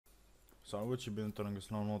Salut și bine te-am găsit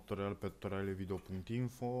la un nou tutorial pe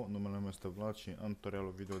tutorialevideo.info. Numele meu este Vlad și în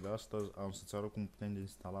tutorialul video de astăzi am să-ți arăt cum putem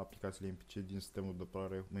instala aplicațiile implicite din sistemul de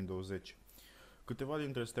operare Windows 10. Câteva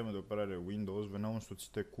dintre sistemele de operare Windows veneau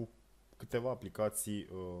însoțite cu câteva aplicații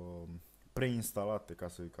preinstalate, ca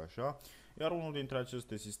să zic așa, iar unul dintre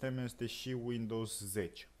aceste sisteme este și Windows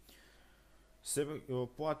 10.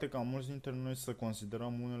 Poate ca mulți dintre noi să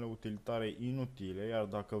considerăm unele utilitare inutile, iar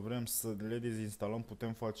dacă vrem să le dezinstalăm,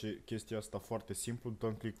 putem face chestia asta foarte simplu.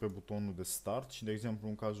 Dăm click pe butonul de Start și, de exemplu,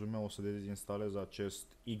 în cazul meu o să dezinstalez acest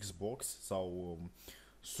Xbox sau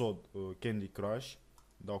Candy Crush.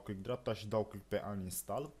 Dau click dreapta și dau click pe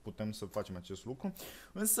Uninstall. Putem să facem acest lucru.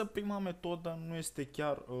 Însă prima metodă nu este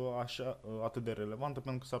chiar atât de relevantă,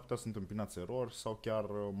 pentru că s-ar putea să întâmpinați erori sau chiar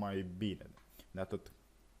mai bine de atât.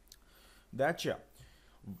 De aceea,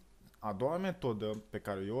 a doua metodă pe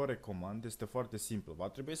care eu o recomand este foarte simplă. Va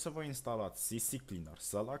trebui să vă instalați CC Cleaner,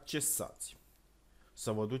 să-l accesați,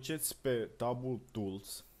 să vă duceți pe tabul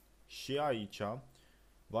Tools și aici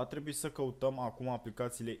va trebui să căutăm acum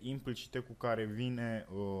aplicațiile implicite cu care vine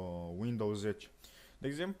Windows 10. De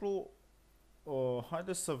exemplu,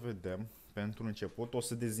 haideți să vedem, pentru început, o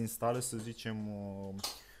să dezinstalez, să zicem,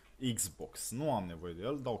 Xbox. Nu am nevoie de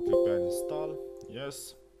el, dau click pe Uninstall,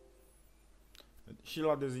 yes. Și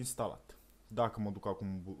l-a dezinstalat. Dacă mă duc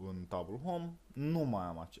acum în tabul Home, nu mai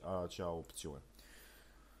am acea opțiune.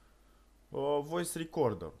 Voice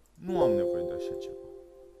Recorder. Nu am nevoie de așa ceva.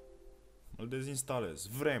 Îl dezinstalez.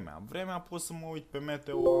 Vremea pot să mă uit pe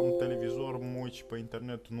meteo, am televizor, mă uit și pe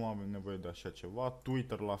internet, nu am nevoie de așa ceva.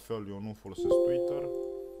 Twitter la fel, eu nu folosesc Twitter.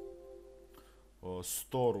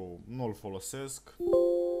 Store-ul nu-l folosesc.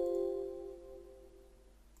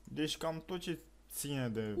 Deci cam tot ce ține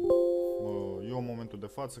de... eu în momentul de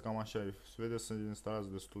față, cam așa e, se vede, se instalează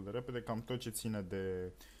destul de repede, cam tot ce ține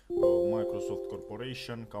de Microsoft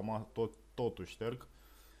Corporation, cam totul șterg.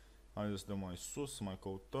 Haideți să dăm mai sus, să mai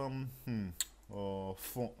căutăm.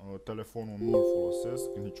 Telefonul nu-l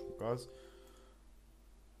folosesc în niciun caz.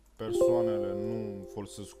 Persoanele nu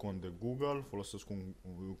folosesc cont de Google, folosesc un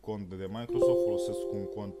cont de Microsoft, folosesc un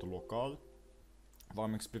cont local.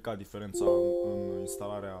 V-am explicat diferența în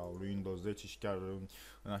instalarea lui Windows 10 și chiar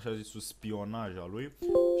în așa zisul spionaj al lui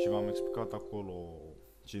și v-am explicat acolo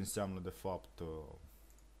ce înseamnă de fapt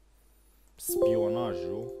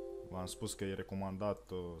spionajul. V-am spus că e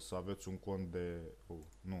recomandat să aveți un cont de...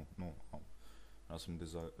 vreau să-mi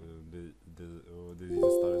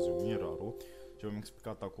dezinstalez mirror-ul și v-am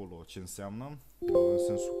explicat acolo ce înseamnă, în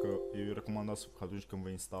sensul că e recomandat să atunci când vă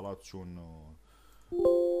instalați un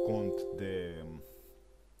cont de...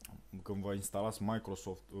 Când vă instalați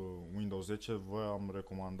Microsoft Windows 10, vă am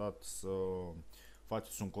recomandat să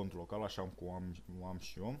faceți un cont local, așa cum am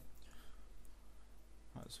și eu.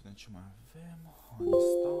 Hai să vedem ce mai avem.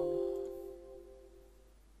 Uninstall.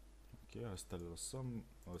 Ok, astea le lăsăm.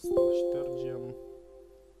 Asta le ștergem.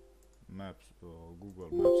 Maps,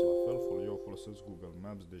 Google Maps la fel. Eu folosesc Google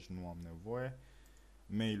Maps, deci nu am nevoie.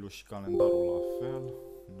 Mail-ul și calendarul la fel.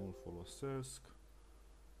 Nu-l folosesc.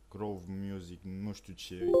 Grove Music, nu știu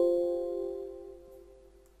ce e.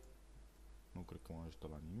 Nu cred că mă ajută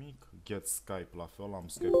la nimic. Get Skype la fel, am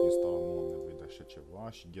Skype instalat, nu am nevoie de așa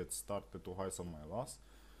ceva. Și Get Started-ul, hai să mai las.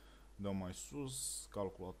 Dăm mai sus,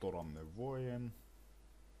 calculator am nevoie.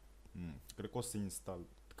 Cred că o să install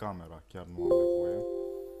camera, chiar nu am nevoie.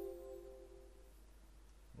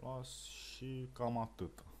 Las și cam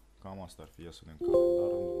atât. Cam asta ar fi, ia să vedem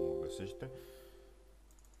calendar, nu mă găsește.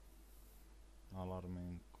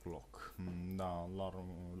 Alarme clock. Da,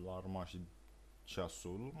 alarma și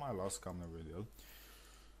ceasul, mai las că am nevoie de el.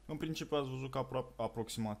 În principiu ați văzut că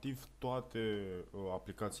aproximativ toate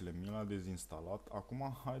aplicațiile mi le-a dezinstalat.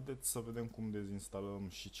 Acum haideți să vedem cum dezinstalăm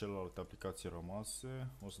și celelalte aplicații rămase.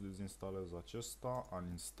 O să dezinstalez acesta,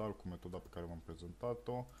 uninstall cu metoda pe care v-am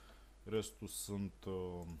prezentat-o. Restul sunt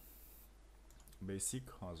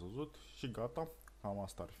basic, ați văzut, și gata. Cam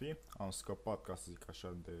asta ar fi. Am scăpat, ca să zic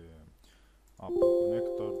așa, de Apple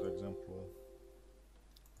Connector, de exemplu.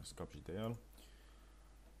 Scap și de el.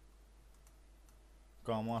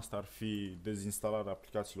 Cam asta ar fi dezinstalarea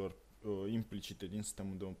aplicațiilor implicite din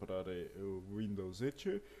sistemul de operare Windows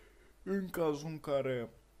 10. În cazul în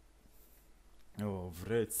care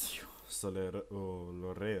vreți să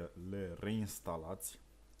le reinstalați,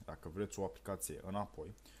 dacă vreți o aplicație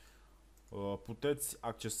înapoi, puteți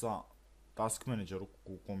accesa Task Manager-ul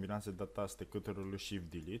cu combinație de taste Ctrl Shift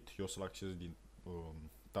Delete. Eu o să-l acces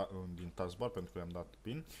din taskbar pentru că i-am dat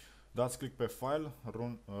PIN. Dați click pe File,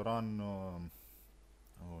 Run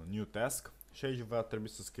New Task și aici va trebui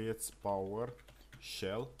să scrieți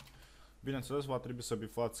PowerShell Bineînțeles, va trebui să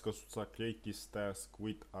bifați căsuța Create this task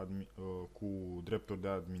with cu drepturi de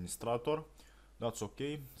administrator. Dați OK,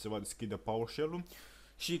 se va deschide PowerShell-ul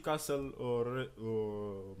și ca să-l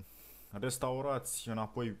restaurați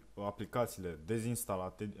înapoi aplicațiile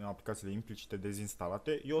dezinstalate, aplicațiile implicite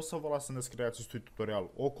dezinstalate, eu o să vă las în descrierea acestui tutorial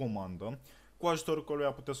o comandă cu ajutorul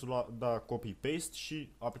căruia puteți să da copy-paste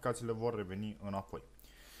și aplicațiile vor reveni înapoi.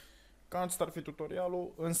 Cam acesta ar fi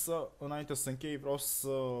tutorialul, însă înainte să închei vreau să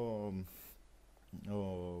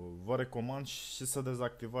vă recomand și să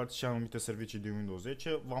dezactivați și anumite servicii din Windows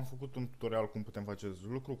 10. V-am făcut un tutorial cum putem face acest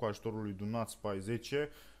lucru cu ajutorul lui Do Not Spy 10,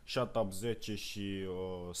 Shutdown 10 și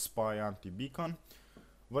Spy Anti-Beacon.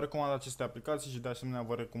 Vă recomand aceste aplicații și de asemenea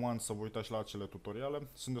vă recomand să vă uitați la acele tutoriale.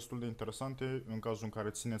 Sunt destul de interesante în cazul în care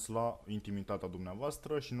țineți la intimitatea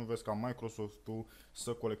dumneavoastră și nu vreți ca Microsoft-ul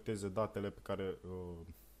să colecteze datele pe care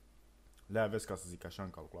le aveți, ca să zic așa, în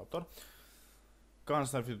calculator. Cam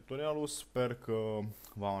asta ar fi tutorialul, sper că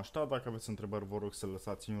v-am ajutat. Dacă aveți întrebări, vă rog să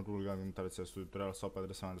lăsați în rugămintea în comentariile acestui tutorial sau pe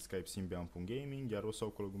adresa mea de Skype simbian.gaming, iar eu sau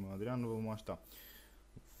colegul meu Adrian vă vom aștepta.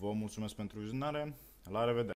 Vă mulțumesc pentru vizionare, la revedere!